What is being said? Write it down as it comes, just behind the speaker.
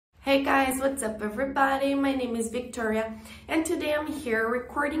Hey guys, what's up everybody? My name is Victoria and today I'm here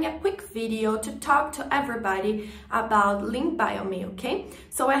recording a quick video to talk to everybody about Leanbiome, okay?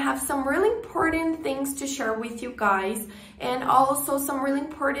 So I have some really important things to share with you guys and also some really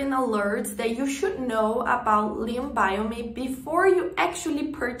important alerts that you should know about Leanbiome before you actually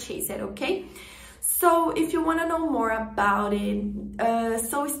purchase it, okay? So if you want to know more about it,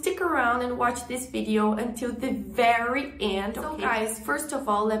 so stick around and watch this video until the very end. Okay? So guys, first of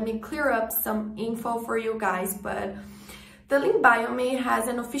all, let me clear up some info for you guys, but the Leanbiome has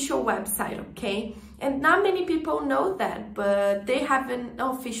an official website, okay? And not many people know that, but they have an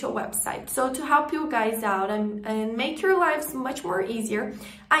official website. So to help you guys out and make your lives much more easier,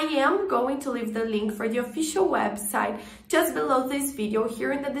 I am going to leave the link for the official website just below this video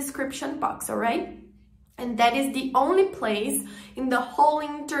here in the description box, all right? And that is the only place in the whole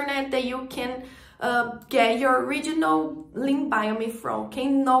internet that you can get your original Leanbiome from, okay?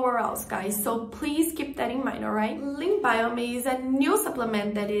 Nowhere else, guys. So please keep that in mind, all right? Leanbiome is a new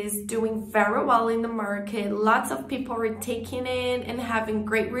supplement that is doing very well in the market. Lots of people are taking it and having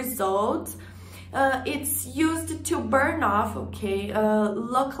great results. It's used to burn off, okay,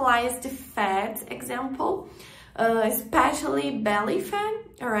 localized fat, example, especially belly fat,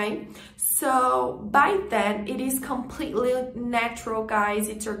 all right? So by that, it is completely natural, guys.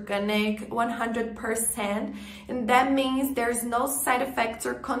 It's organic, 100%, and that means there's no side effects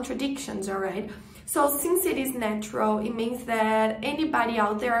or contradictions, all right? So since it is natural, it means that anybody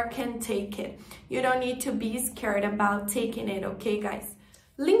out there can take it. You don't need to be scared about taking it, okay, guys?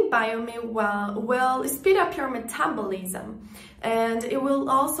 Leanbiome will speed up your metabolism, and it will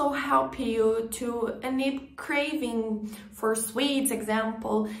also help you to inhibit craving for sweets,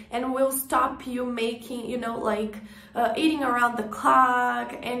 example, and will stop you making, eating around the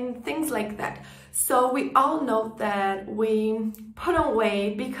clock and things like that. So we all know that we put on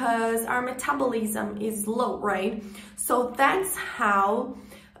weight because our metabolism is low, right? So that's how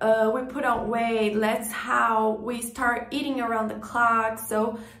we put on weight. That's how we start eating around the clock.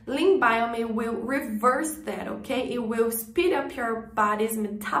 So Leanbiome will reverse that, okay? It will speed up your body's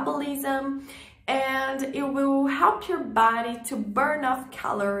metabolism and it will help your body to burn off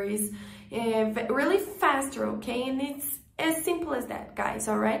calories really faster, okay? And it's as simple as that, guys,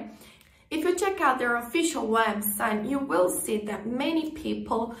 all right? If you check out their official website, you will see that many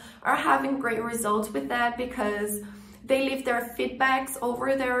people are having great results with that because they leave their feedbacks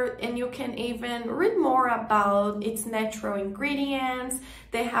over there, and you can even read more about its natural ingredients.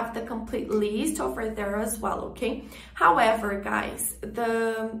 They have the complete list over there as well, okay? However, guys,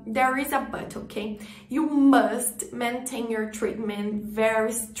 there is a but, okay? You must maintain your treatment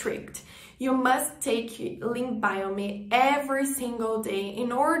very strict. You must take Leanbiome every single day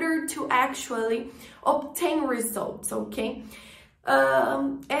in order to actually obtain results, okay?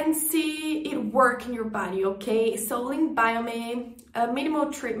 And see it work in your body, okay? So Leanbiome,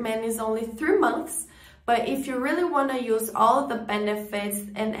 minimal treatment is only 3 months, but if you really want to use all the benefits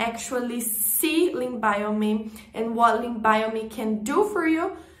and actually see Leanbiome and what Leanbiome can do for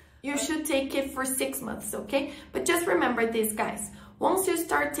you, you should take it for 6 months, okay? But just remember this, guys. Once you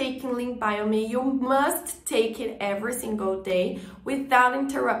start taking Leanbiome, you must take it every single day without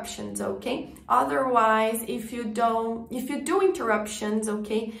interruptions, okay? Otherwise, if you do interruptions,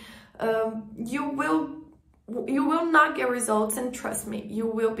 okay, you will not get results, and trust me, you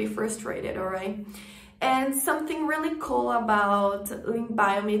will be frustrated, all right? And something really cool about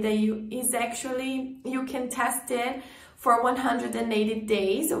Leanbiome that is actually you can test it for 180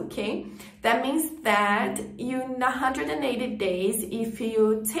 days, okay? That means that in 180 days, if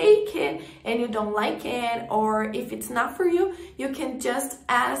you take it and you don't like it, or if it's not for you, you can just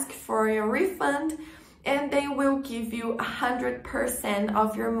ask for a refund and they will give you 100%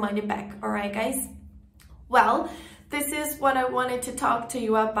 of your money back, all right, guys? Well, this is what I wanted to talk to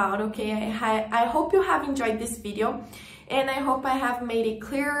you about, okay? I hope you have enjoyed this video, and I hope I have made it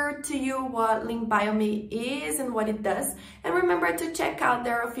clear to you what Leanbiome is and what it does. And remember to check out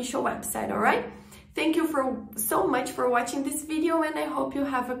their official website, all right? Thank you so much for watching this video, and I hope you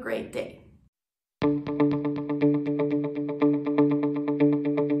have a great day.